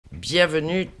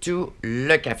bienvenue to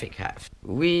Le Café Craft.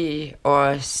 We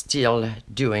are still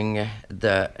doing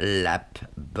the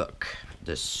Lapbook,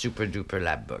 the super duper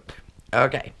Lapbook.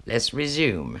 Okay, let's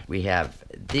resume. We have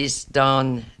this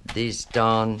done, this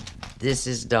done, this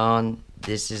is done,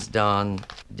 this is done,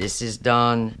 this is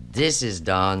done, this is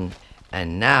done,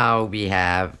 and now we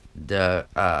have the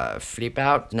flip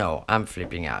out. No, I'm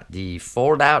flipping out. The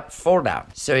fold out, fold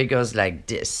out. So it goes like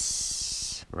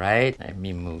this, right? Let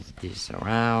me move this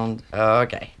around.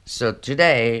 Okay, so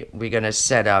today we're gonna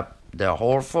set up the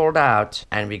whole fold out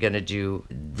and we're gonna do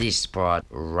this part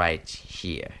right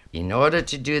here. In order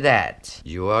to do that,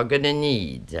 you are gonna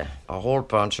need a hole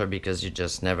puncher because you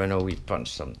just never know we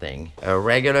punch something, a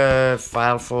regular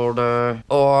file folder,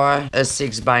 or a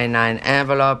 6x9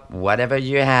 envelope, whatever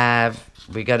you have.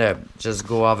 We're gonna just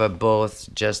go over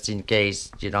both just in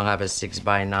case you don't have a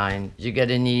 6x9. You're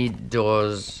gonna need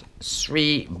those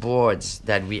 3 boards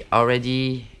that we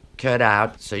already cut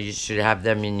out, so you should have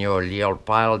them in your little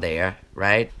pile there,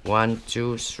 right? 1,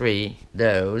 2, 3.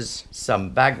 Those, some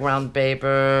background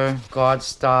paper,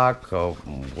 cardstock, or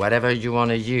whatever you want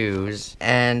to use,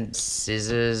 and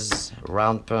scissors,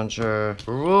 round puncher,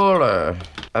 ruler,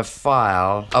 a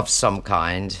file of some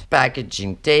kind,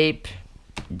 packaging tape,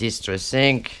 distress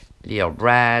ink, little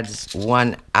brads,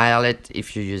 1 eyelet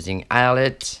if you're using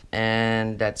eyelet,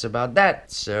 and that's about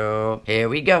that. So here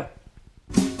we go.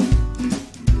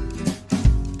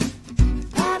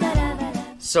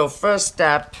 So first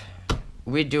step,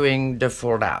 we're doing the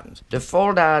fold out. The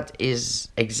fold out is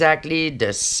exactly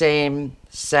the same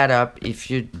setup if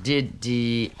you did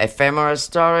the ephemera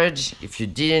storage. If you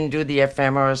didn't do the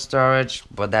ephemera storage,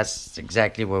 but that's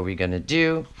exactly what we're gonna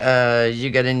do.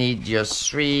 You're gonna need your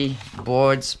 3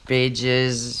 boards,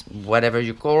 pages, whatever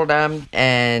you call them,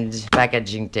 and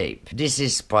packaging tape. This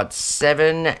is part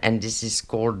 7 and this is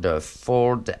called the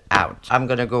fold out. I'm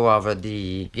gonna go over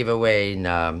the giveaway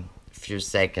in few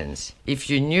seconds. If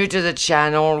you're new to the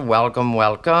channel,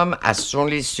 welcome. I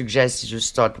strongly suggest you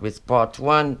start with part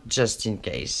 1 just in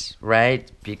case, right?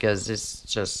 Because it's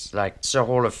just like it's a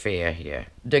whole affair here.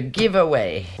 The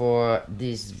giveaway for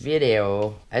this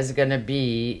video is gonna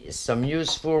be some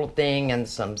useful thing and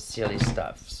some silly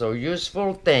stuff. So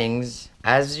useful things,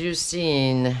 as you've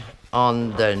seen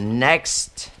on the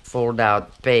next fold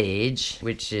out page,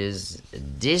 which is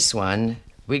this one,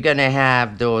 we're gonna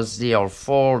have those little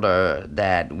folder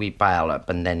that we pile up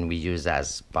and then we use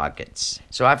as pockets.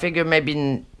 So I figure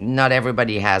maybe not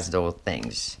everybody has those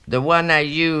things. The one I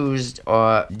used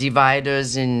are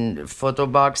dividers in photo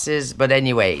boxes, but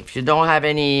anyway, if you don't have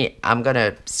any, I'm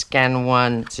gonna scan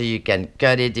one so you can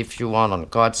cut it if you want on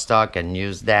cardstock and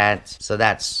use that. So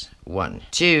that's 1.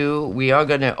 2, we are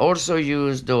gonna also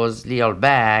use those little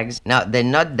bags. Now they're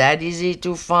not that easy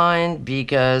to find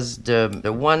because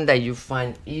the one that you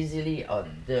find easily are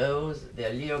those. They're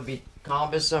a little bit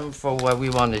cumbersome for what we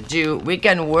want to do. We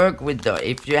can work with those.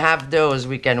 If you have those,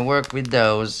 we can work with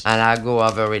those and I'll go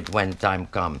over it when time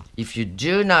comes. If you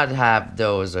do not have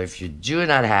those, or if you do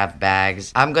not have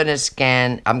bags, I'm gonna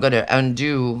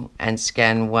undo and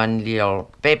scan one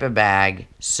little paper bag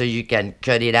so you can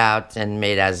cut it out and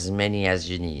make as many as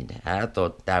you need. I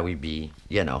thought that would be,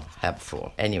 you know,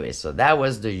 helpful. Anyway, so that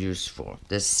was the useful.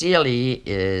 The silly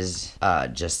is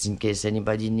just in case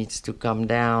anybody needs to come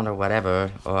down or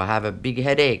whatever, or have a big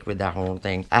headache with that whole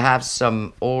thing. I have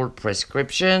some old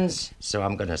prescriptions, so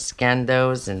I'm gonna scan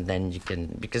those and then you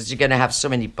can, because you're gonna have so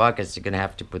many pockets, you're gonna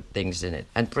have to put things in it.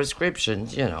 And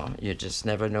prescriptions, you know, you just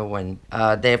never know when.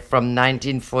 They're from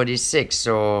 1946,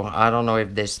 so I don't know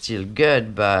if they're still good,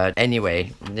 but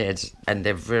anyway, and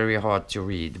they're very hard to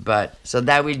read. But so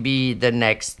that will be the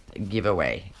next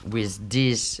giveaway with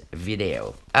this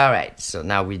video. All right, so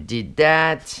now we did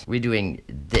that. We're doing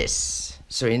this.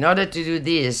 So in order to do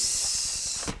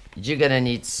this, you're gonna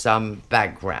need some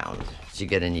background. You're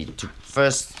gonna need to,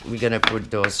 first we're gonna put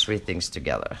those 3 things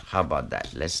together. How about that?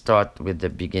 Let's start with the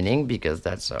beginning because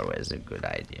that's always a good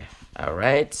idea. All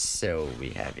right, so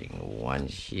we're having 1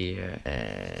 here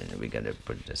and we're gonna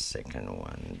put the second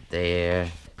one there.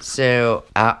 So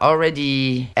I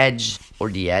already edged all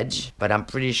the edge, but I'm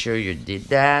pretty sure you did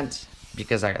that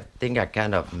because I think I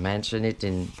kind of mentioned it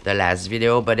in the last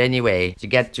video. But anyway, you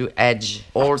get to edge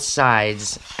all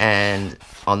sides and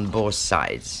on both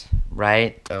sides,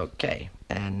 right? Okay,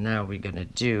 and now we're gonna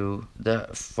do the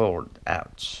fold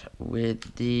out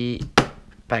with the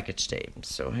package tape.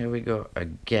 So here we go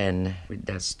again with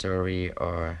that story,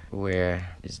 or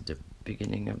where is the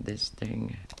beginning of this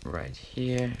thing? Right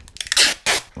here.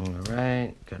 All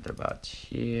right, got about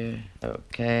here.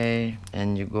 Okay,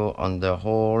 and you go on the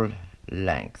whole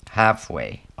length,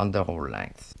 halfway on the whole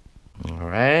length. All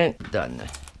right, done.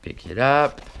 Pick it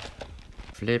up,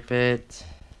 flip it.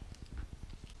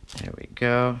 There we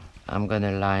go. I'm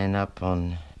gonna line up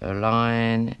on a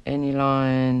line, any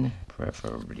line,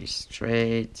 preferably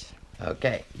straight.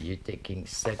 Okay, you're taking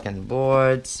second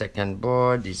board,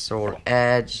 this whole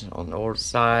edge on all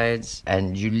sides,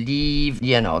 and you leave,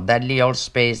 you know, that little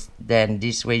space, then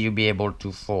this way you'll be able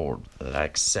to fold,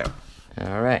 like so.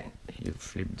 All right, you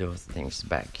flip those things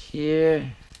back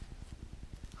here,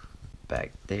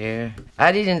 back there.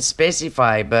 I didn't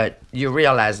specify, but you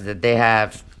realize that they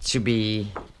have to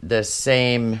be the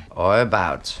same or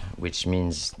about, which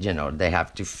means, you know, they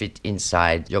have to fit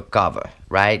inside your cover,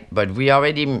 right? But we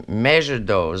already measured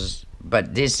those,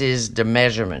 but this is the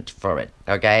measurement for it,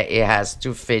 okay? It has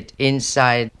to fit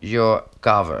inside your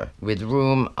cover with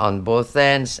room on both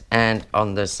ends and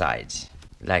on the sides,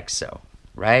 like so,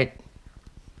 right?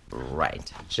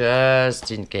 Right,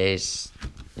 just in case,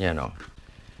 you know,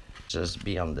 just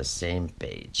be on the same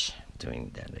page.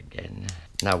 Doing that again.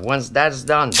 Now, once that's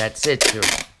done, that's it.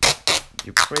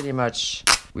 You pretty much,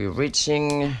 we're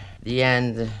reaching the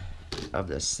end of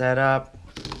the setup.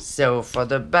 So for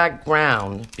the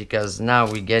background, because now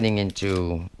we're getting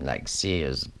into like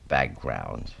serious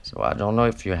background. So I don't know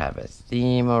if you have a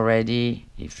theme already.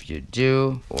 If you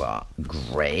do, well,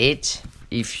 great.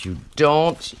 If you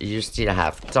don't, you still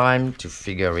have time to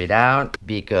figure it out,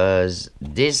 because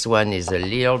this one is a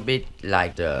little bit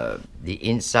like the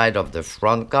inside of the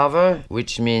front cover,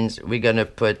 which means we're gonna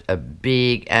put a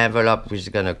big envelope which is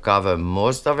gonna cover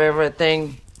most of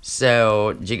everything.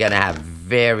 So you're gonna have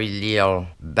very little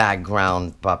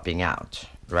background popping out,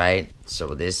 right?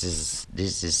 So this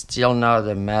is still not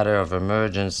a matter of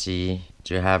emergency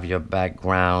to have your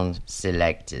background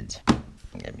selected.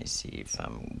 Let me see if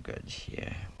I'm good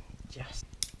here. Yes.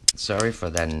 Sorry for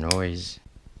that noise.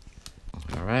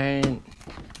 All right.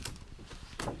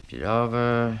 Flip it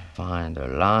over. Find a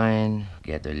line.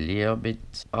 Get a little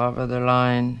bit over the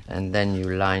line. And then you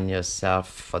line yourself,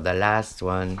 for the last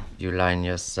one, you line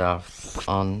yourself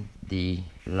on the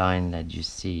line that you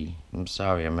see. I'm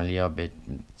sorry, I'm a little bit,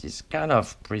 it's kind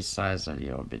of precise a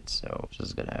little bit, so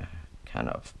just gonna kind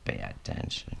of pay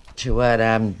attention to what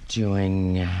I'm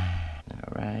doing.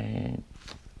 All right.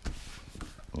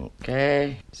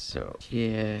 Okay, so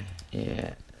here,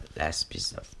 last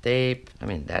piece of tape. I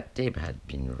mean, that tape had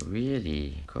been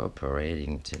really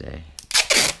cooperating today.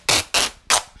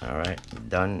 All right,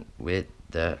 done with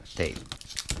the tape.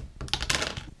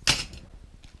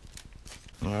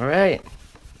 All right.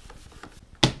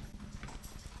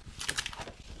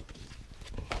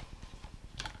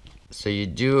 So you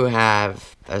do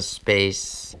have a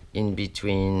space in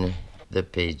between the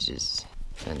pages,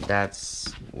 and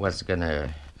that's what's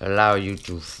gonna allow you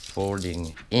to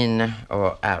folding in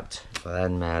or out, for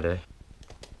that matter.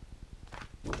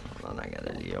 Hold on, I got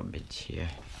a little bit here.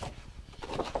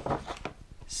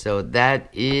 So that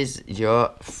is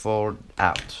your fold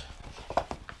out,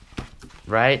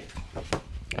 right?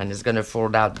 And it's gonna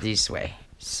fold out this way.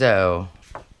 So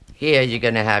here you're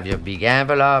gonna have your big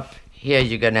envelope. Here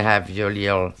you're gonna have your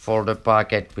little folder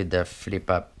pocket with the flip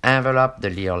up envelope,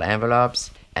 the little envelopes.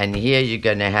 And here you're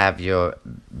gonna have your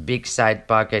big side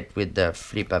pocket with the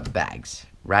flip up bags,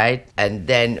 right? And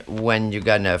then when you're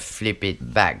gonna flip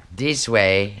it back this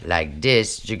way, like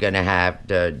this, you're gonna have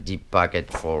the deep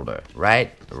pocket folder,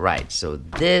 right? Right, so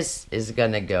this is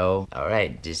gonna go, all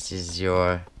right, this is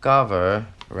your cover,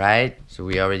 right? So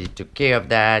we already took care of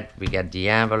that. We got the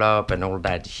envelope and all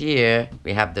that here.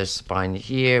 We have the spine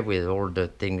here with all the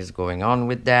things going on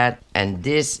with that. And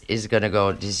this is gonna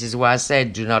go, this is why I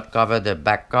said do not cover the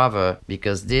back cover,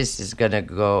 because this is gonna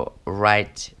go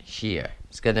right here.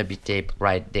 It's gonna be taped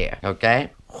right there,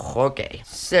 okay? Okay,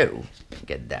 so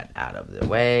get that out of the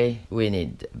way. We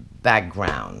need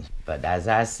background, but as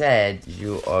I said,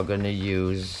 you are gonna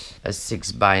use a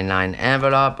 6x9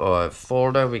 envelope or a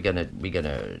folder. We're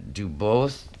gonna do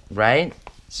both, right?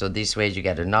 So this way you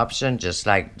get an option, just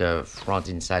like the front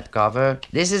inside cover.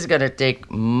 This is gonna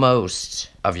take most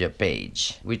of your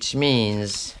page, which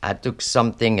means I took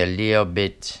something a little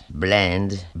bit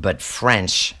bland, but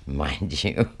French, mind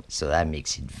you. So that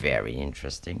makes it very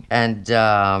interesting. And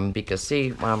because see,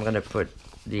 when I'm gonna put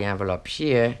the envelope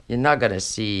here, you're not gonna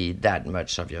see that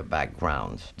much of your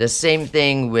background. The same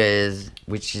thing with,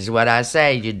 which is what I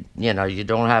say, you know, you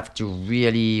don't have to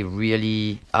really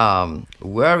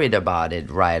worried about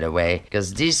it right away,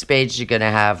 because this page you're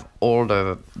gonna have all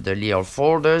the little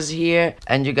folders here,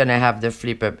 and you're gonna have the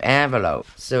flip up envelope.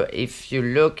 So if you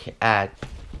look at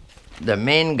the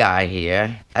main guy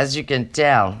here, as you can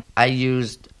tell, I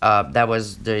used that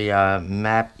was the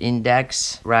map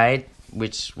index, right?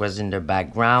 which was in the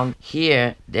background.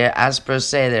 Here, there, as per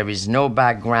se, there is no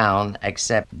background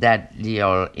except that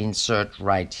little insert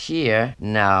right here.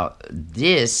 Now,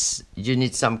 this, you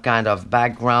need some kind of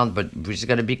background, but it's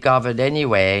going to be covered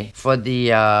anyway. For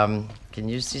the, can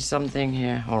you see something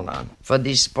here? Hold on. For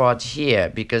this part here,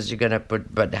 because you're going to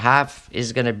put, but half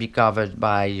is going to be covered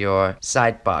by your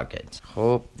side pocket.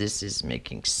 Hope this is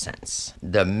making sense.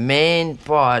 The main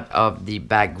part of the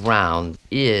background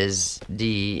is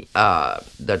the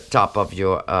top of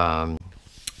your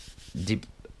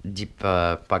deep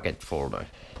pocket folder.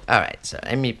 Alright, so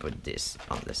let me put this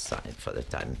on the side for the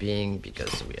time being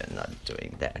because we are not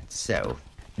doing that. So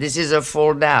this is a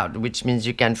fold out, which means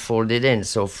you can fold it in.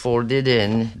 So fold it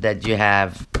in that you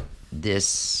have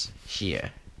this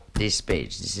here, this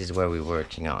page. This is where we're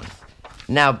working on.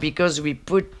 Now, because we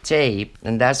put tape,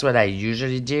 and that's what I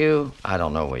usually do. I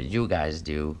don't know what you guys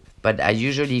do, but I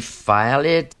usually file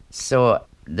it so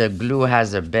the glue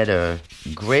has a better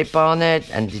grip on it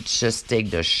and it just take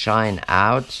the shine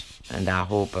out. And I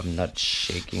hope I'm not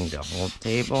shaking the whole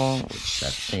table, which I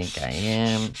think I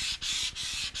am.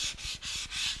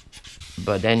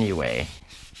 But anyway,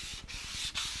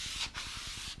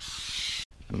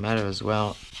 I might as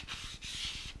well.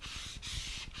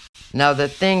 Now the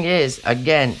thing is,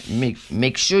 again,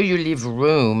 make sure you leave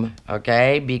room,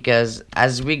 okay? Because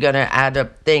as we're gonna add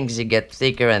up things, it get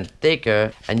thicker and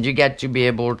thicker, and you get to be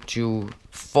able to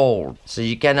fold. So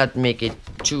you cannot make it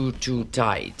too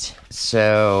tight.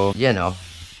 So, you know,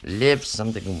 leave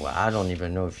something, well, I don't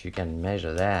even know if you can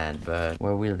measure that, but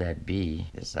where will that be?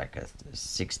 It's like a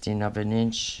 16 of an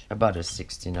inch, about a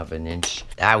 16 of an inch.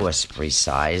 That was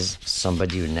precise.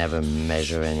 Somebody would never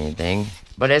measure anything.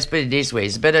 But let's put it this way,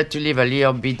 it's better to leave a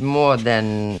little bit more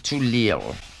than too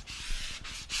little.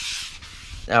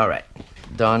 All right,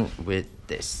 done with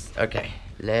this. Okay,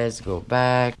 let's go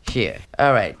back here.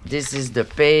 All right, this is the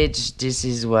page. This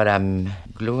is what I'm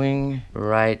gluing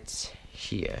right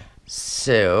here.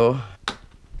 So,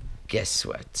 guess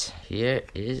what? Here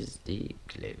is the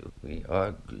glue. We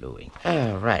are gluing.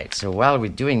 Alright, so while we're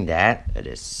doing that, it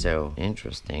is so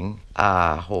interesting.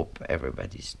 I hope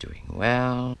everybody's doing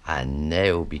well. I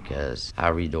know because I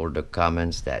read all the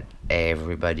comments that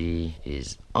everybody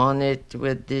is on it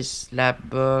with this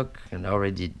Lapbook and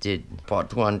already did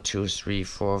part 1, 2, 3,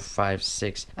 4, 5,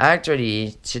 6.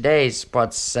 Actually, today is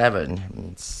part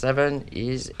 7. 7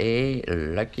 is a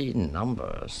lucky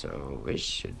number, so we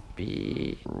should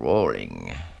be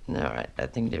rolling. Alright, I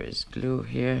think there is glue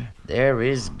here. There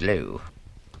is glue.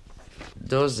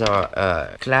 Those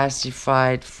are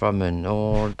classified from an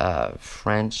old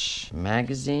French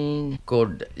magazine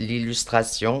called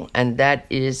L'Illustration, and that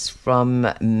is from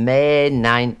May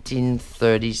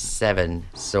 1937.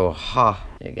 So,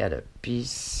 you got a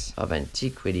piece of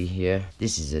antiquity here.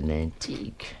 This is an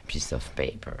antique piece of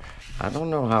paper. I don't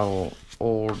know how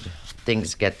old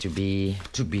things get to be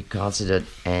considered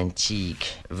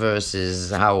antique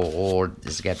versus how old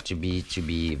this get to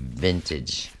be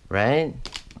vintage, right?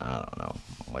 I don't know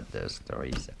what the story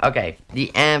is. Okay,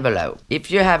 the envelope. If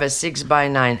you have a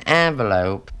 6x9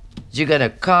 envelope, you're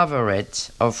gonna cover it,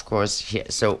 of course, here.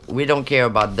 So we don't care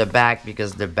about the back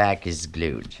because the back is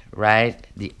glued, right?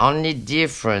 The only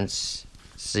difference,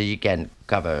 so you can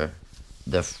cover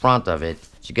the front of it,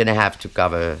 you're gonna have to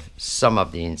cover some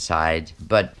of the inside.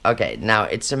 But okay, now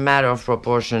it's a matter of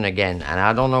proportion again, and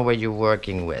I don't know what you're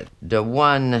working with. The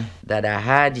one that I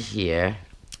had here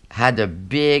had a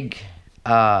big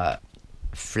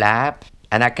flap,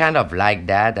 and I kind of like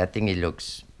that. I think it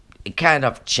kind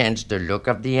of changed the look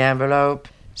of the envelope.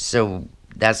 So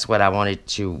that's what I wanted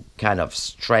to kind of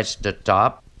stretch the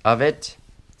top of it.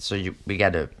 So we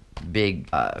got a big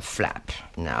flap.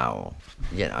 Now,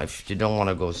 you know, if you don't want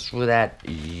to go through that,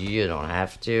 you don't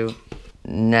have to.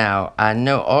 Now, I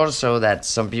know also that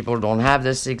some people don't have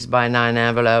the 6x9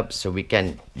 envelope, so we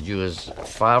can use a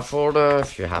file folder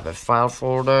if you have a file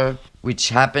folder, which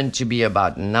happen to be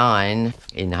about 9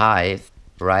 in height,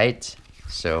 right?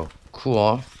 So,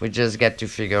 cool. We just get to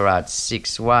figure out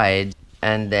 6 wide,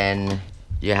 and then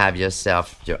you have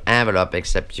yourself your envelope,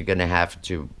 except you're gonna have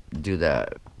to do the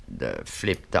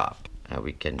flip top.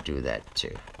 We can do that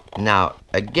too. Now,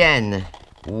 again,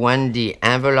 when the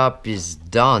envelope is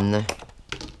done,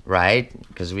 right,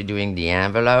 because we're doing the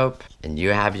envelope, and you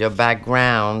have your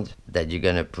background that you're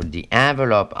gonna put the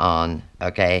envelope on,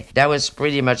 okay? That was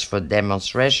pretty much for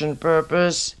demonstration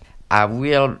purpose. I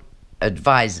will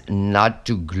advise not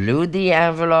to glue the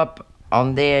envelope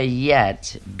on there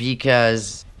yet,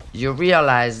 because you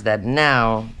realize that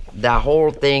now the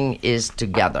whole thing is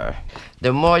together.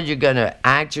 The more you're gonna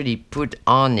actually put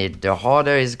on it, the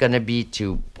harder it's gonna be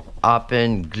to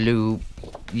open, glue,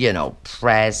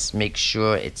 press, make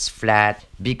sure it's flat,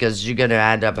 because you're gonna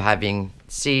end up having,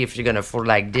 see, if you're gonna fold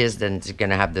like this, then it's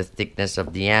gonna have the thickness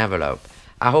of the envelope.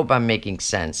 I hope I'm making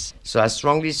sense. So I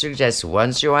strongly suggest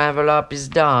once your envelope is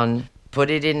done, put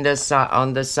it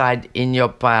on the side in your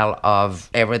pile of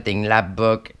everything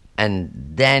Lapbook, and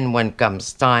then when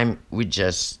comes time, we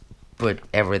just put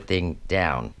everything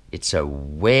down. It's a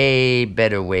way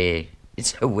better way.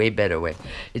 It's a way better way.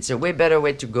 It's a way better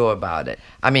way to go about it.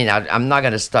 I mean, I'm not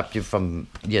going to stop you from,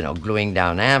 gluing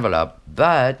down an envelope,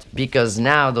 but because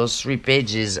now those 3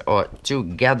 pages are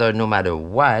together no matter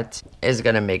what, it's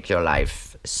going to make your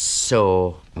life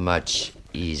so much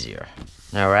easier.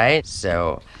 All right?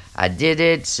 So I did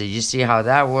it. So you see how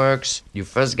that works. You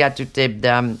first got to tape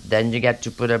them, then you got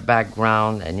to put a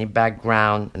background, any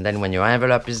background, and then when your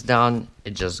envelope is done,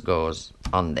 it just goes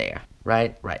on there.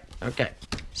 Right? Okay.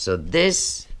 So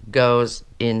this goes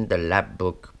in the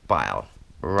Lapbook pile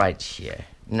right here.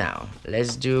 Now,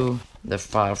 let's do the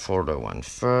file folder one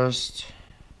first.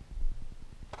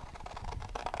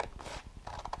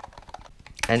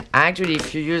 And actually,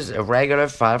 if you use a regular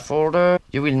file folder,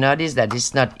 you will notice that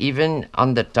it's not even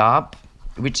on the top,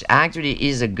 which actually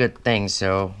is a good thing.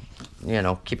 So,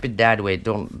 keep it that way.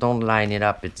 Don't line it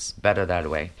up. It's better that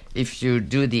way. If you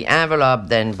do the envelope,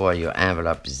 then boy, your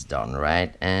envelope is done,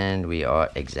 right? And we are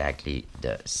exactly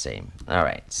the same. All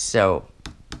right, so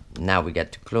now we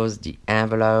got to close the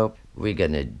envelope. We're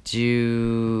gonna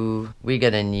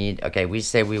need, okay, we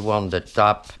say we want the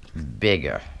top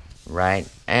bigger, right?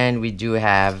 And we do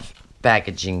have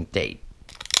packaging tape.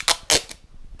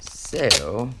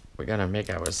 So we're gonna make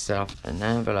ourselves an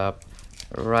envelope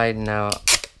right now,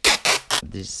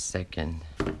 this second.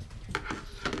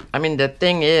 I mean, the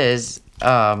thing is,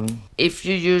 if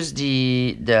you use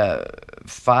the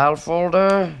file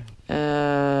folder,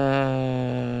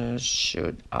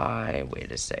 should I,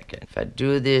 wait a second. If I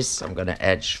do this, I'm gonna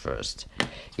edge first.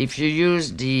 If you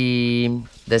use the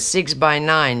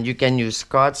 6x9, you can use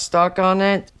cardstock on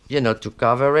it, to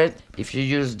cover it. If you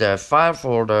use the file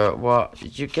folder, well,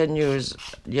 you can use,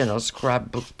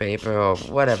 scrapbook paper or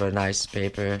whatever nice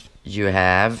paper you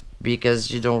have,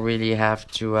 because you don't really have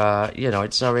to,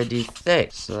 it's already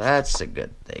thick. So that's a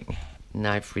good thing.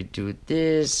 Now, if we do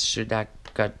this, should I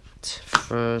cut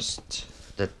first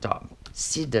the top?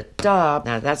 See, the top,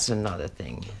 now that's another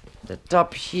thing. The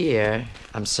top here,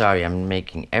 I'm sorry, I'm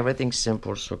making everything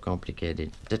simple, so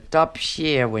complicated. The top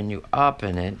here, when you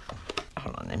open it,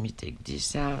 hold on, let me take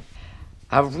this out.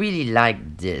 I really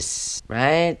like this,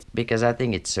 right? Because I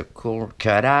think it's a cool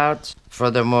cutout.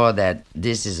 Furthermore, that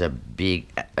this is a big,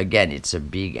 again, it's a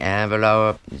big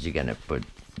envelope. You're gonna put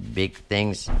big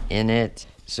things in it.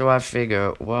 So I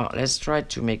figure, well, let's try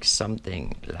to make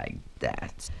something like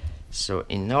that. So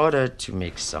in order to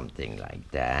make something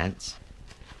like that,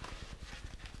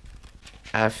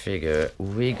 I figure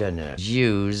we're gonna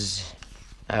use,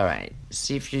 all right,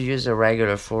 see, if you use a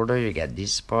regular folder, you get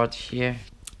this part here,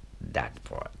 that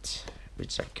part,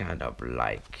 which I kind of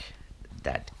like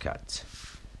that cut.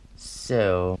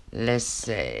 So let's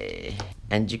say,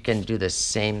 and you can do the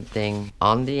same thing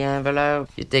on the envelope.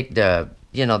 You take the,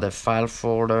 the file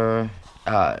folder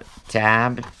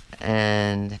tab,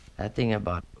 and I think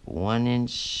about 1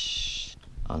 inch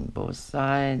on both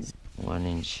sides, 1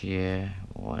 inch here,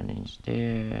 1 inch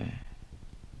there.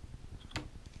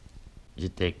 You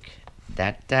take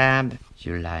that tab,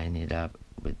 you line it up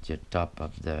with your top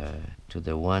of to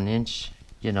the 1 inch,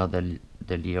 the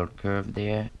little curve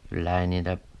there. You line it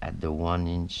up at the 1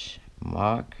 inch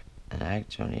mark, and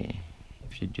actually,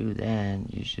 if you do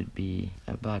that, you should be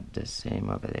about the same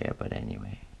over there, but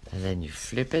anyway. And then you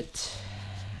flip it,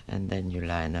 and then you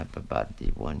line up about the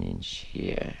 1 inch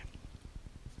here.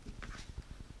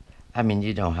 I mean,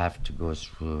 you don't have to go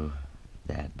through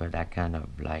that, but I kind of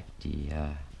like the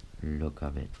look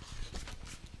of it.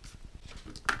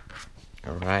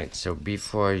 All right, so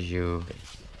before you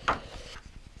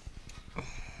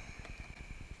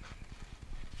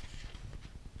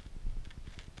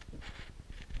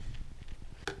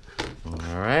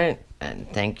all right,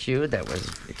 and thank you, that was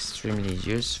extremely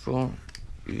useful.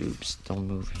 Oops, don't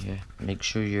move here. Make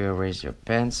sure you erase your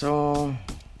pencil.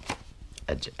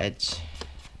 Edge.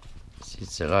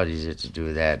 It's a lot easier to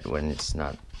do that when it's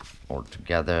not all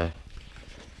together.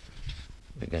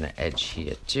 We're gonna edge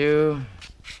here too.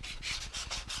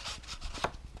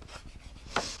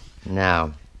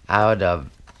 Now, out of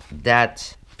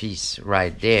that piece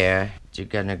right there, you're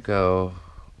gonna go,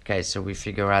 okay, so we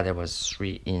figure out it was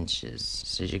 3 inches.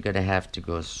 So you're gonna have to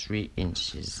go 3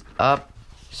 inches up,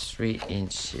 3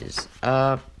 inches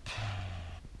up.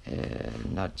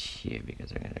 Not here,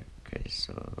 because I'm gonna, okay,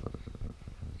 so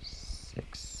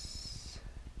 6,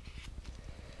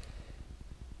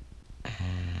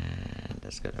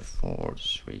 that's gonna fold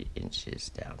 3 inches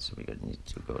down. So we're gonna need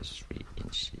to go 3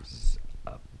 inches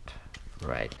up.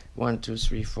 Right. 1, 2,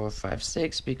 3, 4, 5,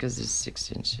 6 because it's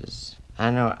 6 inches. I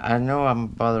know I'm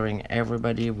bothering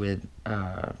everybody with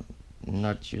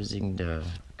not using the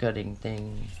cutting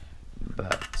thing,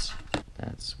 but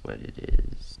that's what it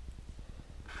is.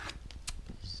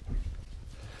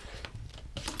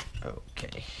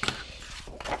 Okay.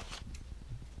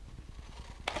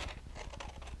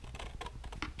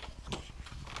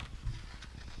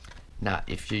 Now,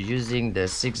 if you're using the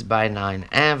 6x9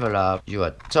 envelope, you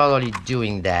are totally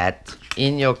doing that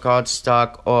in your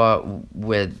cardstock or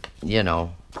with, you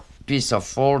know, piece of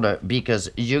folder, because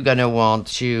you're gonna want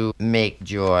to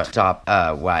make your top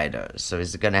wider. So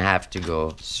it's gonna have to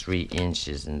go 3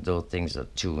 inches, and those things are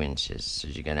 2 inches. So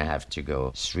you're gonna have to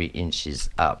go 3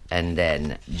 inches up, and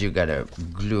then you're gonna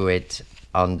glue it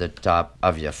on the top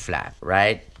of your flap,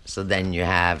 right? So then you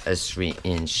have a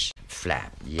 3-inch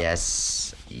flap.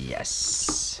 Yes, yes.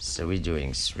 So we're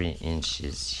doing 3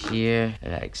 inches here,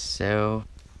 like so.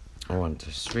 1,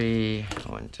 2, 3.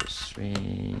 1, 2,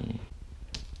 3.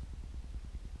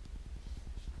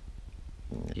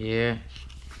 Here.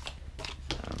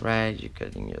 All right, you're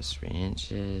cutting your 3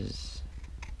 inches.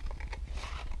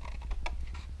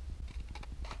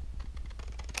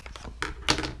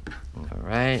 All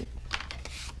right.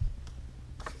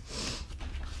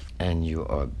 And you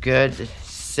are good.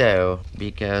 So,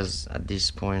 because at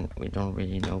this point we don't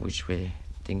really know which way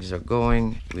things are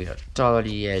going, we are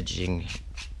totally edging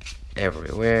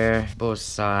everywhere, both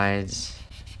sides.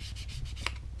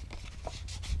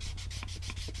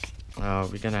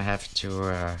 We're gonna have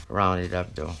to round it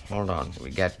up though. Hold on, we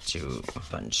got to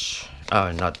punch.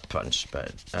 Oh, not punch,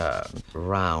 but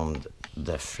round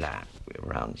the flap.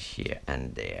 Around here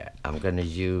and there. I'm gonna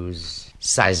use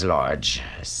size large.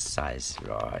 Size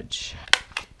large.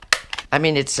 I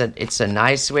mean, it's a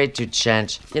nice way to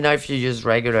change. You know, if you use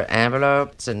regular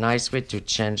envelope, it's a nice way to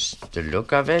change the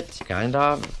look of it, kind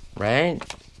of, right?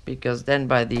 Because then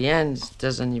by the end, it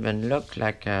doesn't even look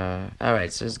like a... All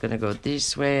right, so it's gonna go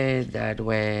this way, that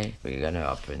way. We're gonna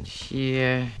open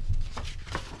here.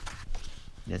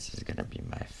 This is gonna be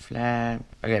my flap.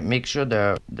 Okay, make sure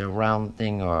the round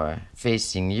thing are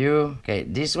facing you. Okay,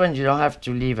 this one you don't have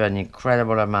to leave an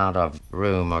incredible amount of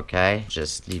room, okay?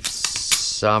 Just leave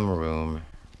some room.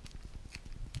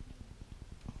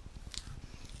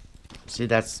 See,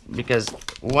 that's because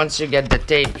once you get the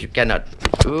tape, you cannot...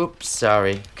 Oops,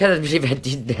 sorry. Cannot believe I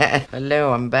did that.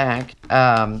 Hello, I'm back.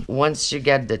 Once you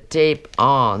get the tape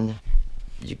on,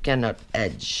 you cannot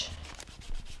edge.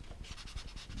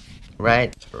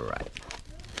 Right? Right.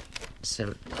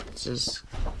 So just...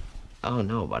 Oh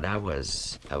no, but I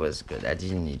was good. I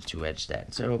didn't need to edge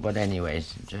that. So, but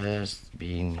anyways, just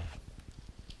being...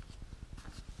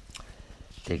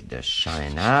 Take the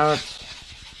shine out.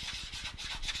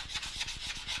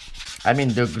 I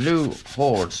mean, the glue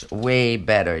holds way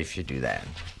better if you do that.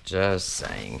 Just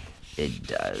saying, it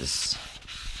does.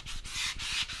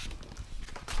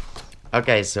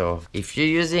 Okay, so if you're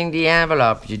using the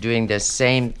envelope, you're doing the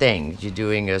same thing. You're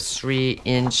doing a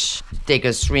 3-inch, take a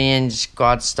 3-inch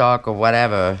cardstock or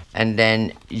whatever, and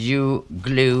then you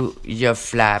glue your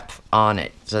flap on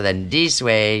it. So then this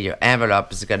way, your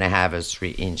envelope is gonna have a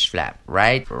 3-inch flap,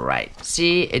 right? Right.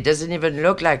 See, it doesn't even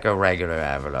look like a regular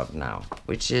envelope now,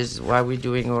 which is why we're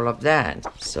doing all of that.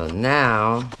 So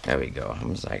now, there we go. I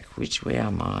was like, which way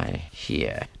am I?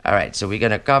 Here. All right, so we're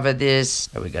gonna cover this,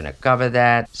 and we're gonna cover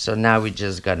that. So now we're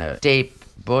just gonna tape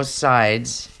both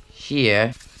sides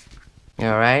here.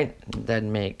 All right, that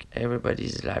make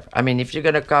everybody's life. I mean, if you're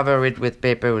gonna cover it with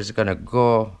paper, it's gonna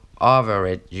go over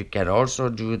it. You can also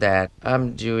do that.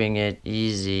 I'm doing it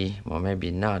easy. Well, maybe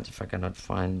not if I cannot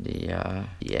find the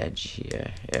edge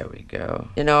here. There we go.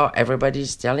 You know,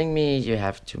 everybody's telling me you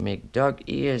have to make dog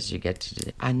ears. You get to do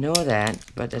it. I know that,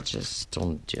 but I just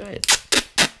don't do it.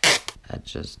 I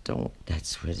just don't.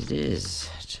 That's what it is.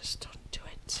 I just don't do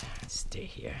it. Stay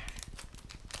here.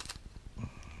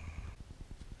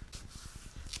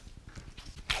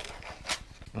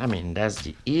 I mean, that's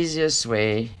the easiest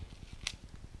way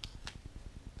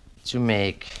to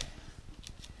make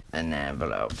an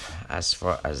envelope as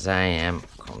far as I am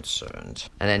concerned.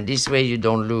 And then this way you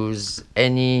don't lose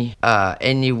any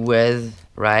width,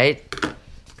 right?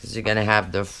 Because you're gonna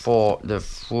have the full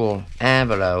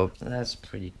envelope. That's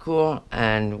pretty cool.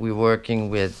 And we're working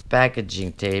with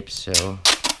packaging tape, so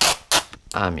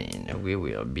I mean, we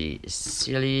will be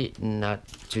silly not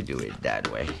to do it that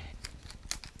way.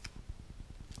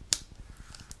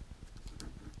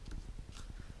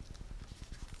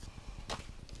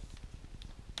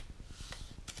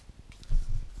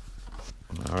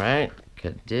 All right,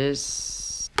 cut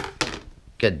this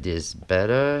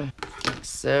better, like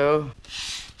so.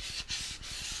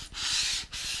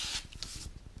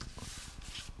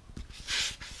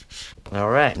 All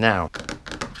right, now,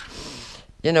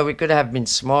 you know, we could have been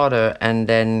smarter and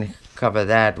then cover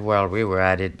that while we were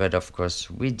at it, but of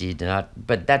course we did not.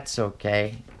 But that's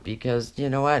okay, because you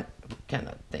know what? We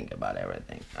cannot think about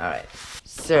everything. All right,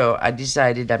 so I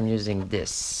decided I'm using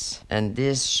this, and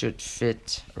this should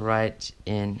fit right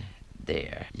in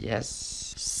there. Yes.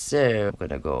 So I'm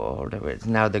gonna go all the way.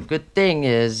 Now the good thing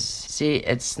is, see,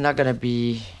 it's not gonna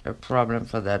be a problem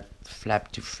for that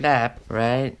flap to flap,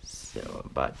 right? So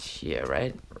about here,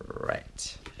 right?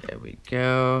 Right. There we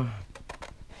go.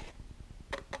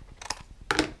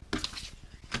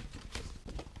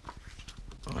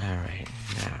 All right,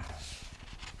 now.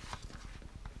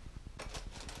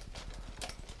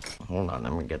 Hold on,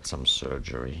 let me get some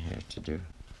surgery here to do.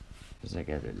 Because I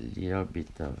got a little bit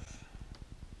of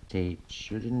tape.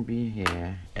 Shouldn't be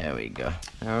here. There we go.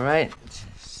 All right.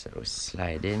 So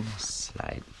slide in,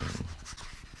 slide in.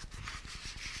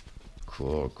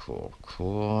 Cool, cool,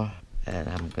 cool. And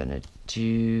I'm gonna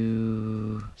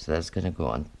do, so that's gonna go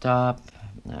on top.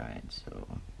 All right, so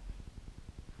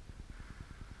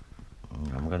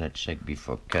I'm gonna check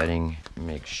before cutting,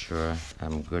 make sure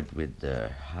I'm good with the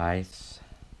height.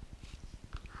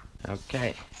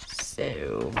 Okay,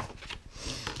 so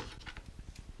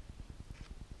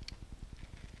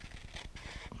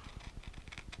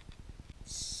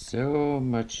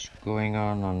much going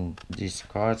on this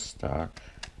cardstock.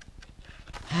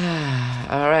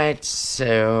 All right,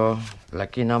 so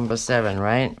lucky number 7,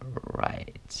 right?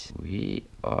 Right. We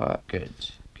are good.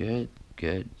 Good,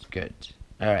 good, good.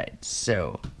 All right,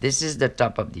 so this is the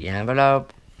top of the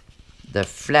envelope. The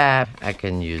flap, I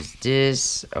can use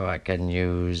this, or I can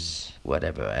use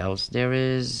whatever else there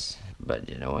is. But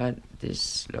you know what?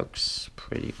 This looks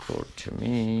pretty cool to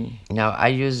me. Now I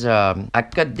use, I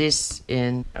cut this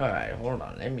in. All right, hold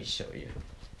on, let me show you.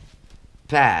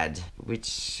 Pad,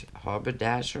 which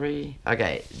haberdashery?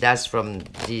 Okay, that's from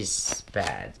this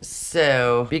pad.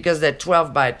 So because they're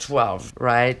 12 by 12,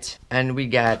 right? And we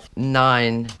got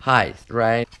 9 height,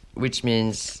 right? Which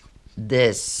means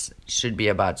this should be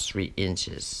about 3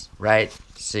 inches, right?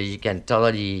 So you can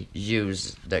totally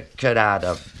use the cutout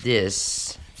of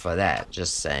this for that.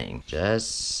 Just saying.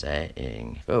 Just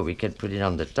saying. Oh, we could put it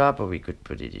on the top, or we could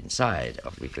put it inside,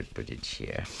 or we could put it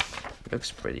here. Looks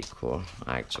pretty cool,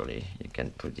 actually. You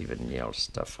can put even nail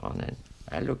stuff on it.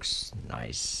 That looks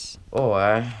nice.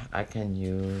 Or I can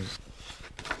use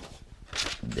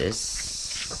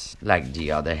this, like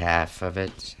the other half of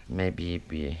it. Maybe it'd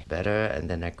be better, and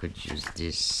then I could use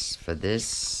this for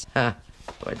this. Huh.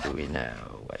 What do we know?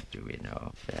 What do we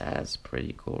know? That's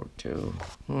pretty cool too.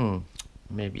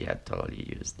 Maybe I totally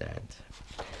use that.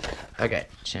 Okay,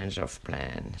 change of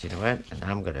plan. You know what?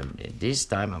 And this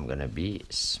time I'm gonna be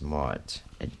smart.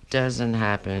 It doesn't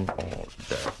happen all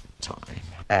the time,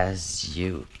 as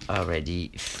you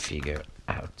already figure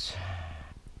out.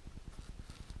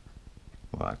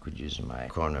 Well, I could use my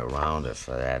corner rounder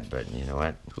for that, but you know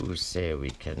what? Who say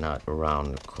we cannot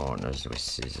round the corners with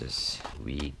scissors?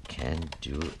 We can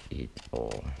do it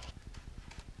all.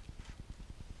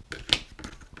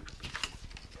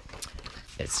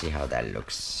 Let's see how that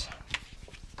looks.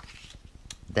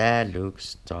 That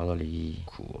looks totally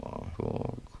cool.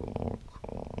 Cool.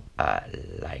 I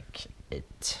like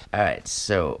it. All right,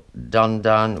 so done.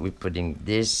 We're putting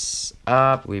this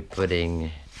up. We're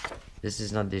putting, this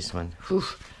is not this one. Whew,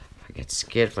 I get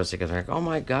scared for a second. Like, oh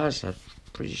my gosh, I'm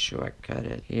pretty sure I cut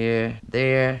it here,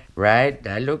 there, right?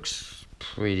 That looks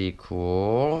pretty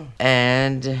cool.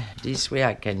 And this way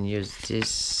I can use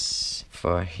this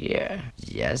for here.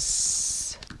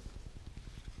 Yes.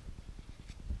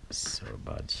 So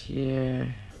about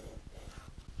here.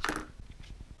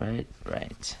 Right.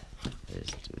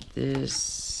 Let's do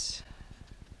this.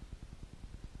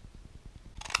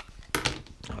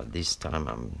 Oh, this time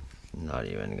I'm not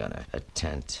even gonna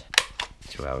attempt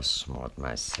to outsmart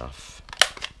myself.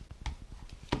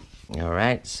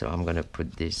 Alright, so I'm gonna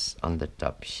put this on the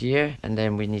top here, and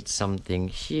then we need something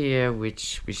here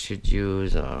which we should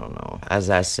use. I don't know. As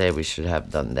I say, we should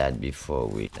have done that before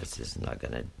this is not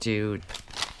gonna do.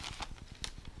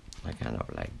 I kind of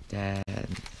like that,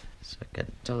 so I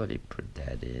can totally put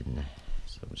that in.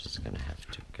 So I'm just gonna have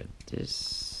to cut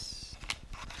this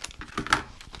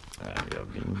a little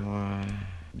bit more.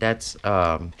 That's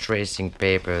tracing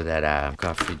paper that I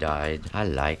coffee dyed. I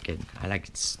like it.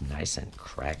 It's nice and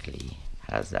crackly.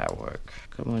 How's that work?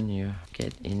 Come on, you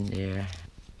get in there.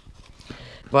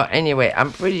 Well, anyway,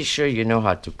 I'm pretty sure you know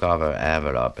how to cover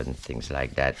envelope and things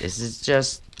like that. This is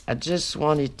just I just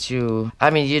wanted to, I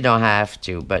mean, you don't have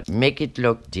to, but make it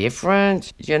look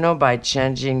different, you know, by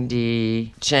changing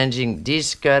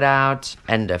this cutout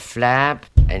and the flap.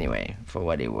 Anyway, for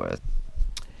what it was.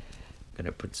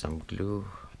 Gonna put some glue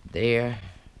there.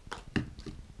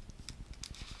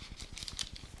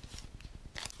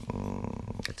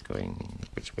 It's going,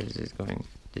 which way is it going?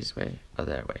 This way or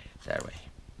that way? That way.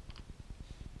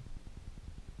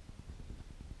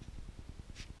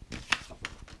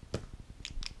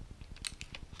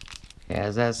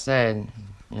 As I said,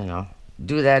 you know,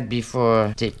 do that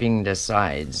before taping the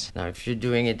sides. Now, if you're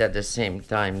doing it at the same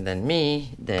time than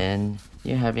me, then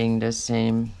you're having the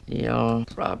same little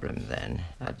problem then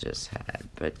I just had.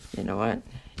 But you know what?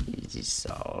 Easy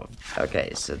solved.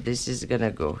 Okay, so this is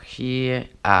gonna go here.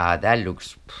 Ah, that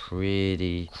looks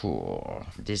pretty cool.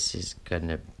 This is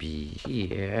gonna be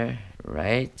here,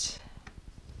 right?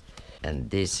 And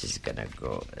this is gonna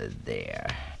go there.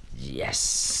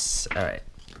 Yes. All right.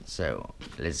 So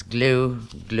let's glue.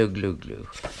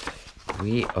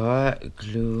 We are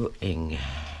gluing.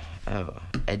 Oh,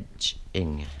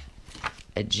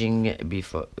 edging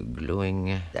before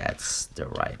gluing. That's the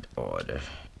right order.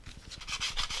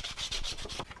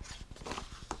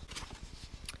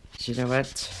 You know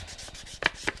what?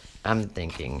 I'm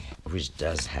thinking, which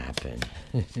does happen.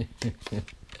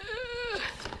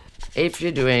 If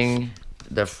you're doing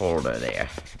the folder there,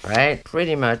 right?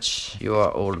 Pretty much you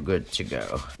are all good to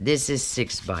go. This is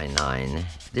 6 by 9.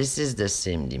 This is the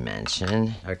same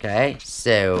dimension, okay?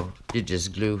 So you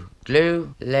just glue.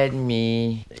 Let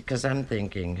me, because I'm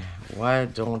thinking, why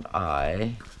don't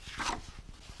I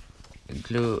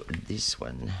glue this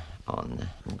one on?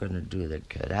 I'm gonna do the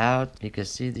cutout because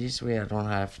see, this way I don't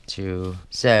have to.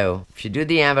 So if you do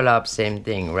the envelope, same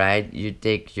thing, right? You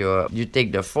take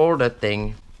the folder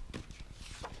thing.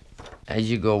 As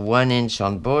you go 1 inch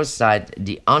on both sides.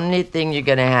 The only thing you're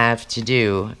gonna have to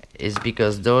do is,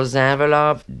 because those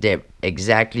envelopes, they're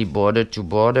exactly border to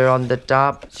border on the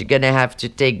top, so you're gonna have to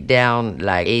take down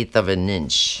like 1/8 of an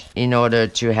inch in order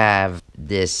to have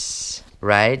this,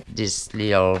 right? This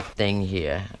little thing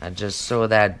here. I just saw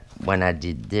that when I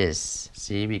did this.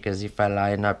 See, because if I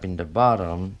line up in the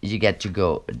bottom, you get to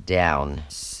go down.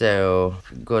 So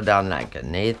go down like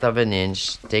 1/8 of an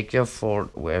inch. Take your fold.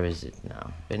 Where is it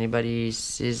now? If anybody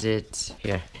sees it,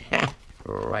 here.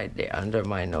 Right there under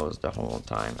my nose the whole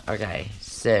time. Okay,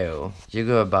 so you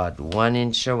go about 1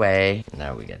 inch away.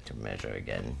 Now we get to measure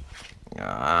again.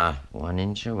 1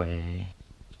 inch away.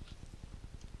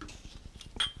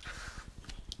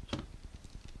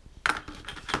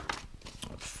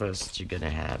 First, you're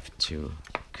gonna have to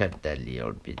cut that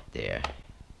little bit there,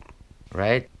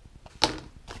 right?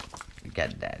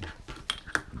 Got that.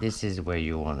 This is where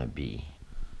you want to be.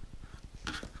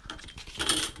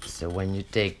 So when you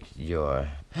take your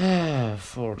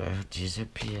folder,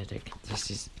 disappeared.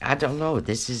 This is, I don't know,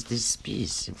 this is this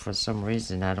piece. For some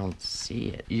reason, I don't see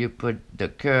it. You put the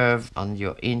curve on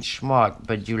your inch mark,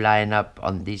 but you line up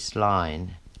on this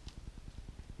line.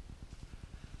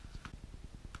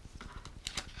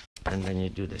 And then you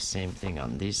do the same thing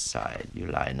on this side. You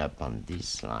line up on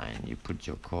this line. You put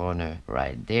your corner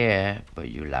right there, but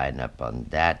you line up on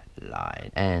that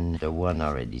line. And the one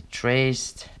already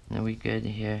traced. Are we good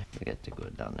here? We got to go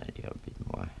down a little bit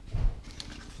more.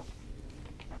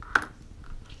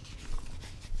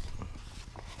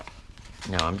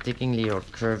 Now I'm taking little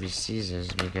curvy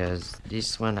scissors because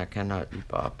this one I cannot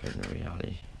rip open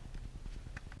really.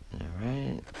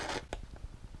 Alright.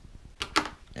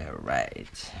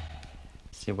 Alright.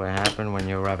 See what happened when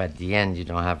you arrive at the end, you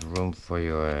don't have room for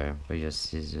your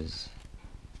scissors.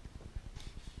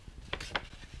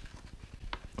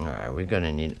 Alright, we're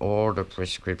gonna need all the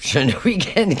prescription we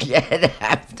can get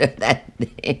after that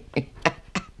thing.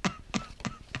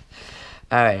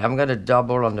 Alright, I'm gonna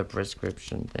double on the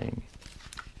prescription thing.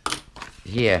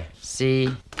 Here, see?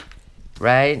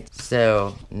 Right?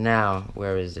 So now,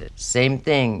 where is it? Same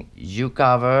thing, you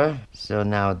cover. So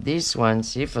now this one,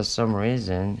 see, for some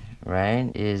reason, right,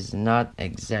 is not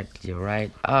exactly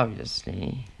right,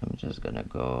 obviously. I'm just gonna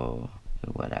go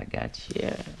with what I got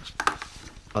here.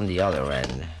 On the other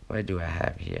end, what do I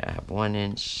have here? I have 1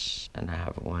 inch and I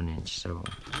have 1 inch, so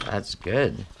that's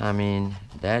good. I mean,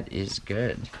 that is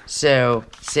good. So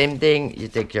same thing, you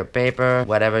take your paper,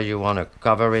 whatever you want to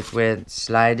cover it with,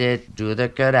 slide it, do the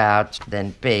cutout,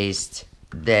 then paste.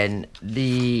 Then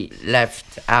the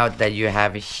left out that you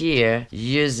have here,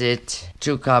 use it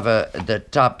to cover the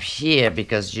top here,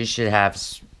 because you should have,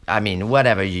 I mean,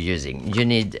 whatever you're using, you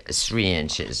need 3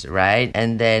 inches, right?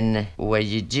 And then what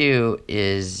you do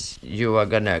is you are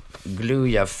gonna glue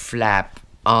your flap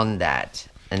on that.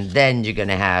 And then you're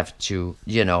gonna have to,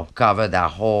 you know, cover the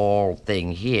whole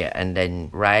thing here. And then,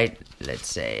 right, let's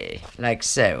say, like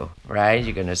so, right?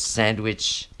 You're gonna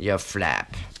sandwich your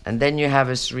flap. And then you have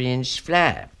a 3-inch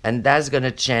flap. And that's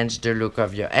gonna change the look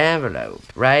of your envelope,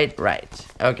 right? Right.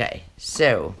 Okay,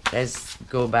 so let's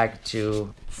go back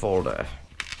to folder.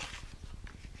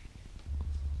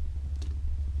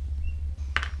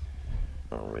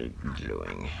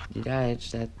 Gluing. Did I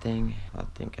etch that thing? I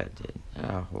think I did.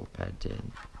 I hope I did.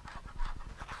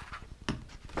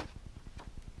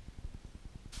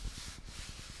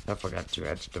 I forgot to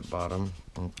etch the bottom.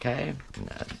 Okay.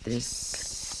 Now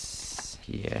this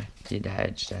here. Did I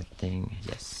etch that thing?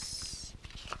 Yes.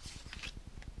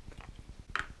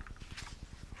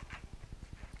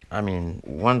 I mean,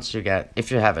 once you get, if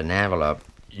you have an envelope,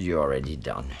 you're already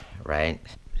done, right?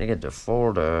 You get the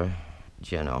folder.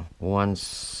 You know,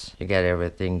 once you get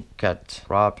everything cut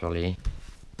properly.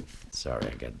 Sorry,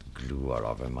 I got glue all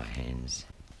over my hands.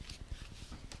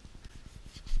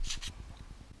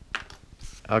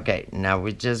 Okay, now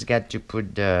we just got to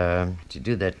put to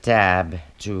do the tab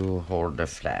to hold the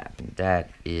flap.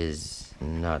 That is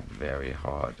not very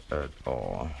hard at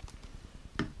all.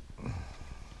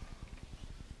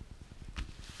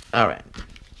 All right,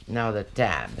 now the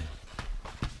tab.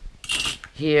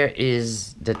 Here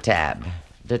is the tab.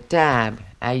 The tab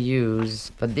I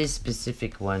use for this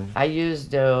specific one. I use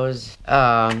those,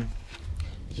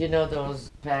 you know, those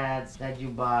pads that you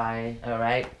buy, all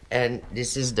right? And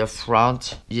this is the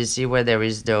front. You see where there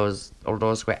is those, all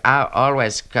those where I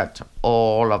always cut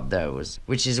all of those,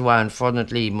 which is why,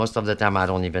 unfortunately, most of the time I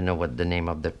don't even know what the name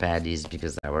of the pad is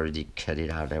because I already cut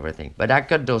it out, everything. But I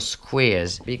cut those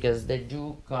squares because they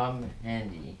do come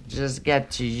handy. Just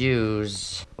get to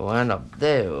use one of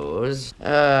those.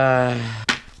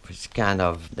 It's kind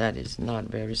of, that is not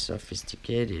very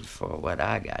sophisticated for what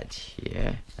I got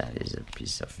here. That is a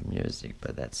piece of music,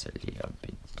 but that's a little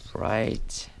bit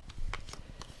bright.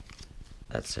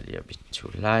 That's a little bit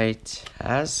too light.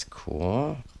 That's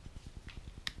cool.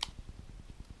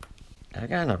 I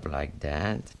kind of like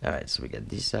that. All right, so we got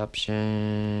this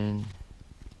option.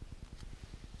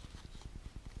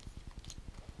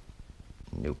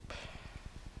 Nope.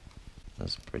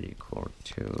 That's pretty cool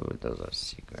too. Those are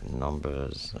secret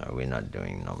numbers. We're not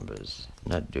doing numbers.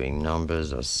 Not doing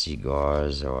numbers or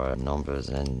cigars or numbers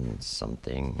and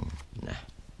something. Nah.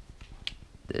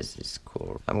 This is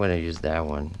cool. I'm gonna use that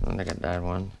one. Look at that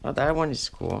one. Oh, that one is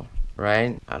cool,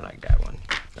 right? I like that one.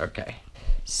 Okay.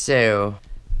 So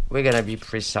we're gonna be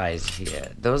precise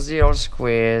here. Those little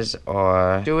squares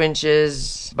are 2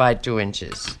 inches by 2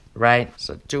 inches. Right,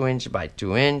 so 2 inch by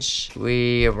 2 inch.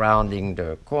 We're rounding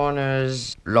the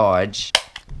corners large.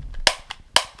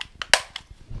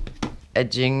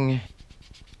 Edging.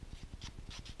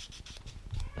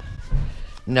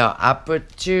 No, I put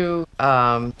two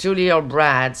little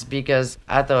brads because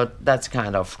I thought that's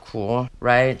kind of cool,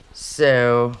 right?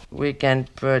 So we can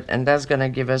put, and that's gonna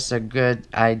give us a good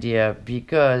idea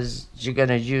because you're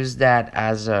gonna use that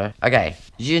as a, okay,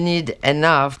 you need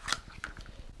enough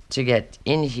to get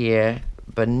in here,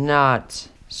 but not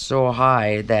so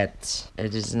high that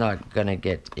it is not gonna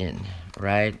get in,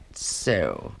 right?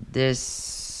 So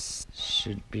this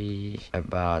should be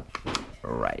about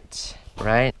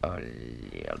right? A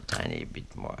little tiny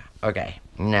bit more. Okay,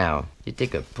 now you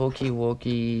take a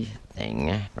pokey-wokey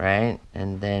thing, right?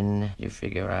 And then you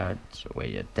figure out where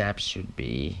your tab should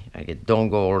be. Okay, don't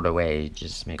go all the way,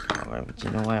 just make a mark. But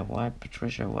you know what? Why,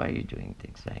 Patricia, why are you doing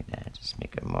things like that? Just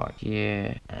make a mark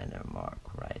here and a mark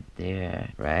right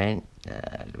there, right?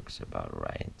 Looks about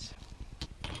right.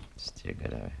 Still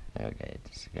gotta, okay,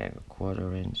 this got a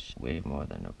 1/4 inch, way more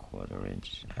than a 1/4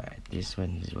 inch. All right, this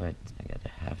one is what? I got a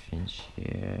 1/2 inch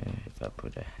here. If I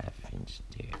put a 1/2 inch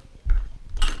there.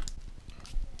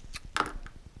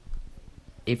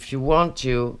 If you want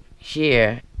to,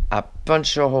 here, I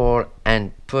punch a hole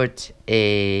and put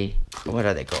a, what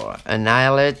are they called? An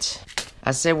eyelet.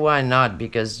 I say why not,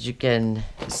 because you can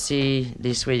see,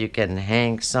 this way you can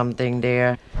hang something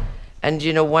there. And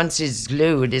you know, once it's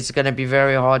glued, it's gonna be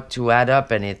very hard to add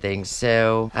up anything.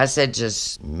 So I said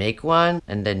just make one,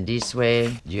 and then this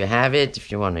way you have it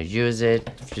if you want to use it.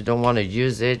 If you don't want to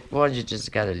use it, well, you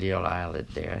just got a little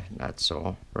eyelet there, that's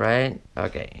all, right?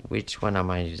 Okay, which one am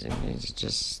I using? It's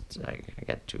just, I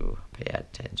got to pay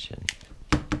attention.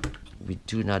 We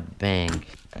do not bang.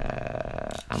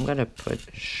 I'm gonna put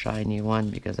a shiny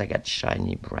one because I got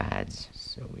shiny brads.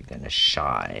 So we're gonna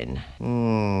shine.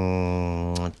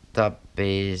 Top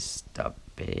base.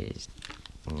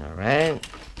 All right.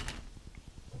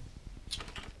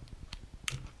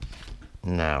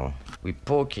 Now we're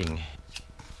poking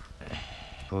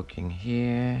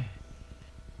here.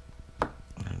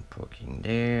 In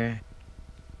there.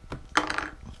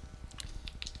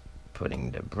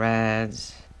 Putting the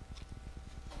breads.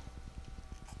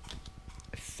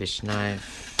 A fish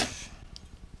knife.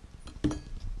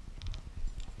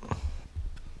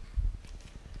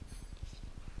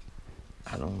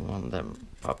 I don't want them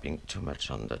popping too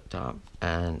much on the top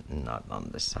and not on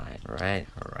the side, right?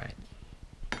 All right.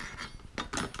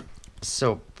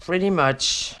 So pretty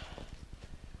much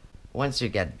once you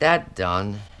get that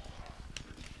done,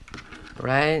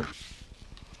 right,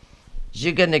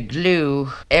 you're gonna glue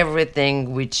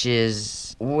everything which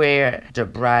is where the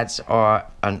brads are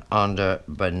and under,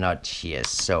 but not here.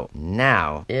 So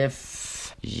now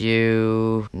if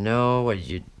you know what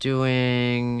you're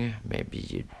doing, maybe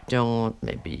you don't,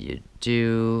 maybe you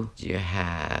do, you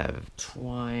have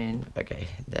twine. Okay,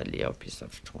 that little piece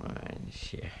of twine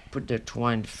here. Put the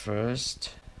twine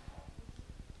first.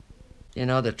 You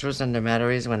know, the truth of the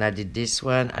matter is when I did this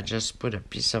one, I just put a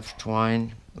piece of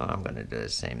twine. Well, I'm gonna do the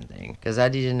same thing because I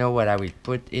didn't know what I would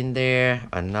put in there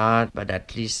or not, but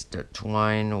at least the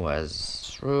twine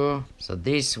was through. So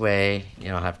this way, you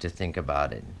don't have to think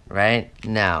about it, right?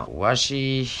 Now,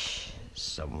 washi,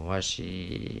 some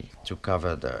washi to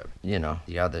cover the, you know,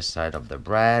 the other side of the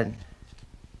brad.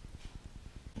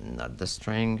 Not the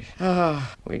string.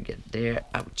 Oh, we get there.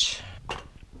 Ouch.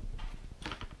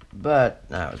 But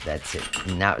now that's it.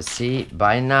 Now see,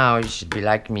 by now you should be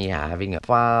like me, having a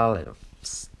pile of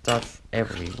stuff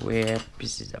everywhere,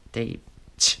 pieces of tape,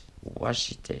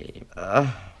 washi tape.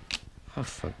 Oh,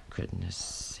 for goodness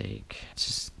sake,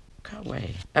 just go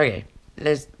away. Okay,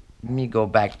 let me go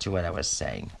back to what I was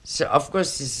saying. So of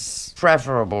course it's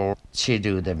preferable to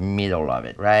do the middle of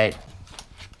it, right?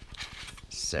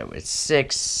 So it's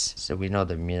 6, so we know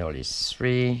the middle is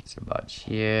 3. It's about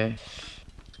here.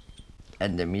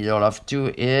 And the middle of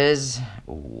 2 is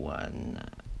 1.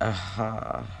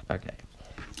 Okay.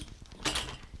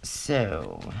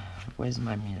 So, where's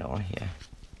my middle here?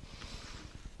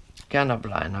 Kind of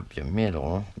line up your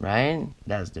middle, right?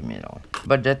 That's the middle.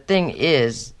 But the thing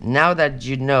is, now that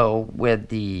you know where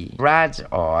the brads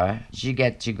are, you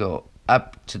get to go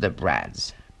up to the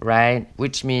brads, right?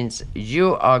 Which means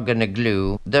you are gonna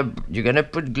glue you're gonna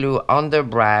put glue on the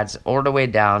brads all the way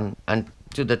down and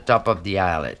to the top of the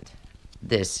eyelet.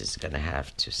 This is gonna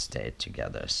have to stay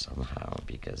together somehow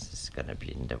because it's gonna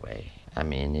be in the way. I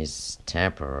mean, it's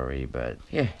temporary, but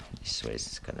yeah, this way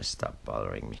it's gonna stop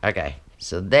bothering me. Okay,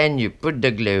 so then you put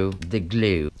the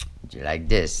glue like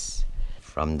this,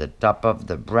 from the top of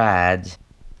the brad,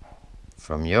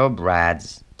 from your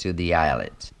brads to the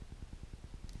eyelet.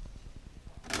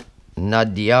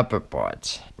 Not the upper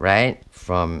part, right?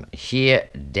 From here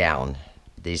down,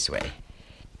 this way.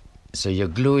 So your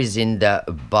glue is in the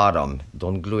bottom.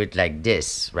 Don't glue it like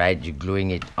this, right? You're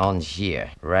gluing it on here,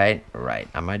 right? Right.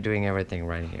 Am I doing everything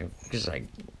right here? Because like,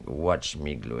 watch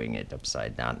me gluing it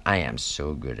upside down. I am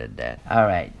so good at that. All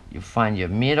right. You find your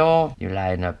middle. You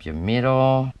line up your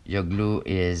middle. Your glue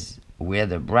is where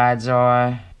the brads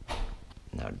are.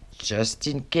 Now, just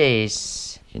in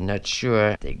case you're not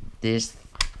sure, take this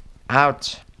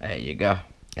out. There you go.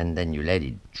 And then you let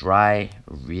it dry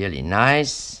really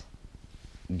nice.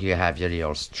 You have your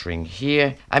little string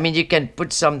here. I mean, you can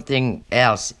put something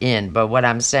else in, but what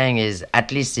I'm saying is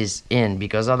at least it's in,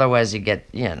 because otherwise you get,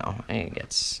 you know, it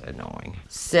gets annoying.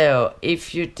 So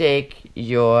if you take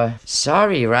your,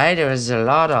 sorry, right? There is a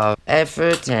lot of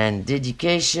effort and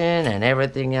dedication and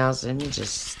everything else. Let me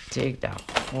just take that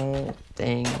whole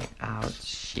thing out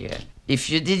here. If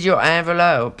you did your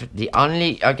envelope, the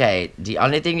only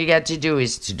thing you got to do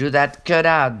is to do that cut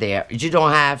out there. You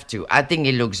don't have to. I think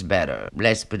it looks better.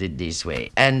 Let's put it this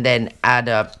way. And then add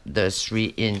up the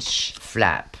 3-inch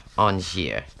flap on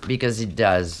here, because it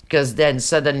does. Because then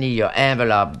suddenly your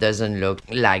envelope doesn't look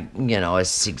like, you know, a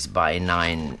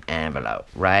 6x9 envelope,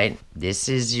 right? This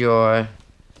is your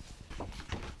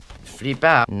flip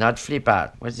out, not flip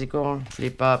out. What's it called?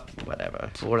 Flip up, whatever.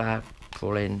 Pull out,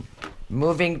 pull in.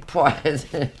 Moving part.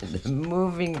 The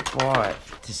moving part.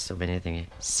 There's so many things.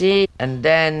 See? And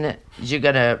then you're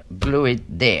gonna glue it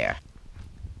there.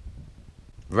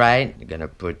 Right? You're gonna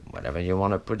put whatever you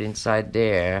want to put inside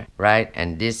there. Right?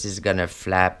 And this is gonna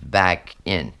flap back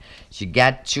in. You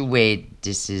got to wait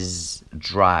this is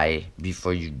dry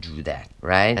before you do that.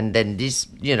 Right? And then this,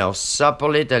 you know,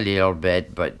 supple it a little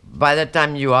bit. But by the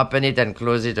time you open it and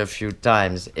close it a few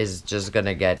times, it's just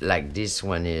gonna get like this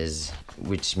one is.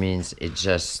 Which means it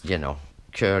just, you know,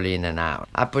 curl in and out.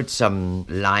 I put some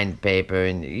lined paper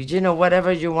in,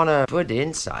 whatever you want to put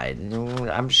inside.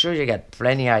 I'm sure you got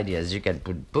plenty ideas. You can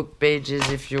put book pages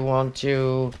if you want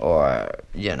to, or,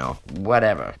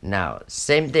 whatever. Now,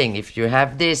 same thing. If you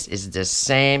have this, it's the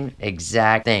same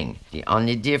exact thing. The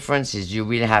only difference is you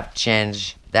will have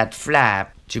changed that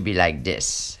flap to be like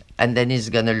this. And then it's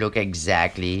gonna look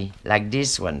exactly like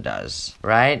this one does,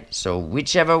 right? So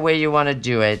whichever way you want to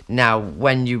do it. Now,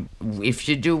 if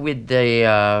you do with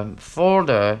the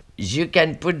folder, you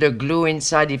can put the glue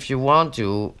inside if you want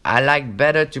to. I like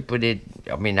better to put it,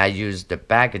 I use the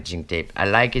packaging tape. I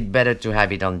like it better to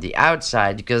have it on the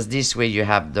outside, because this way you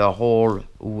have the whole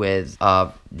width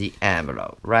of the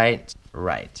envelope, right?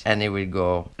 Right. And it will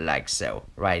go like so,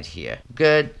 right here.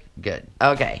 Good.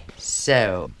 Okay,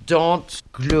 so don't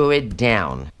glue it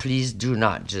down. Please do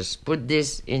not. Just put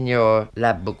this in your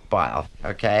Lapbook pile,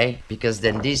 okay? Because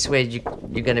then this way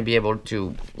you're gonna be able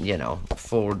to,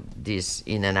 fold this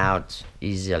in and out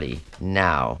easily.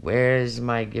 Now, where's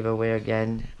my giveaway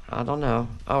again? I don't know.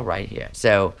 Oh, right here.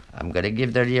 So I'm gonna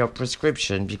give the little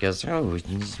prescription because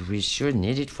we should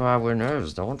need it for our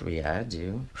nerves, don't we? I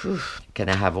do. Whew. Can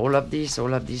I have all of this,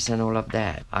 and all of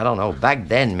that? I don't know. Back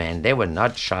then, man, they were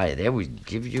not shy. They would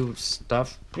give you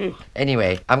stuff. Whew.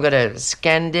 Anyway, I'm gonna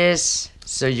scan this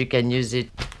so you can use it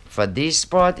for this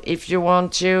part if you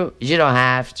want to. You don't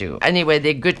have to. Anyway,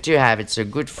 they're good to have. It's a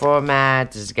good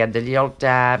format. It's got the little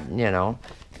tab,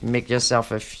 Make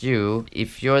yourself a few.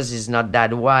 If yours is not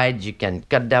that wide, you can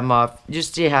cut them off. You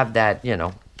still have that,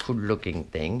 cool looking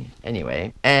thing.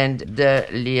 Anyway, and the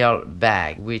little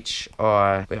bag, which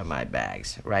are, where are my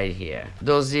bags? Right here.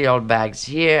 Those little bags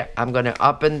here, I'm gonna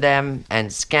open them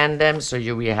and scan them so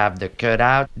you will have the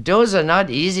cutout. Those are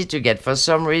not easy to get. For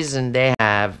some reason, they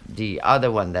have the other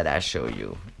one that I show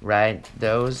you, right?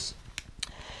 Those.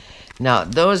 Now,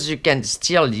 those you can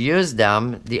still use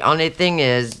them. The only thing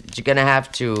is you're gonna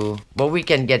have to, we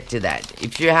can get to that.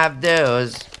 If you have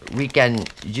those, we can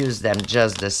use them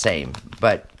just the same,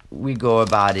 but we go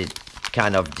about it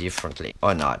kind of differently,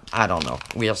 or not. I don't know.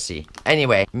 We'll see.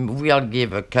 Anyway, we'll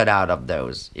give a cutout of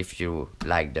those if you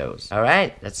like those. All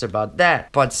right, that's about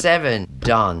that. Part 7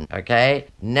 done. Okay,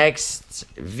 next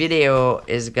video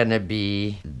is gonna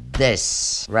be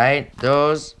this, right?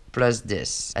 Those plus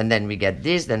this, and then we get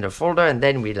this, then the folder, and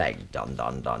then we done.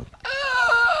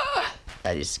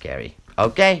 That is scary.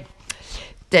 Okay,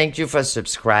 thank you for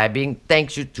subscribing.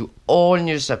 Thank you to all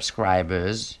new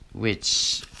subscribers,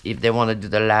 which if they want to do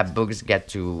the lab books, get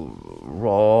to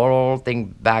roll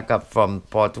thing back up from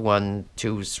part 1,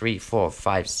 2, 3, 4,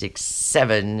 5, 6,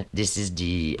 7. This is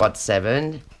the part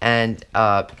 7, and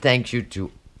thank you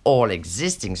to all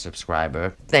existing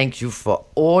subscriber. Thank you for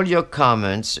all your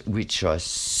comments, which are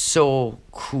so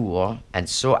cool and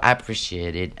so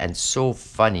appreciated and so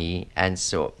funny and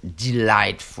so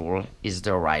delightful is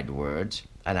the right word.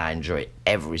 And I enjoy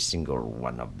every single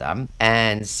one of them.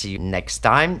 And see you next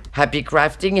time. Happy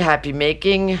crafting, happy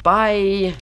making. Bye.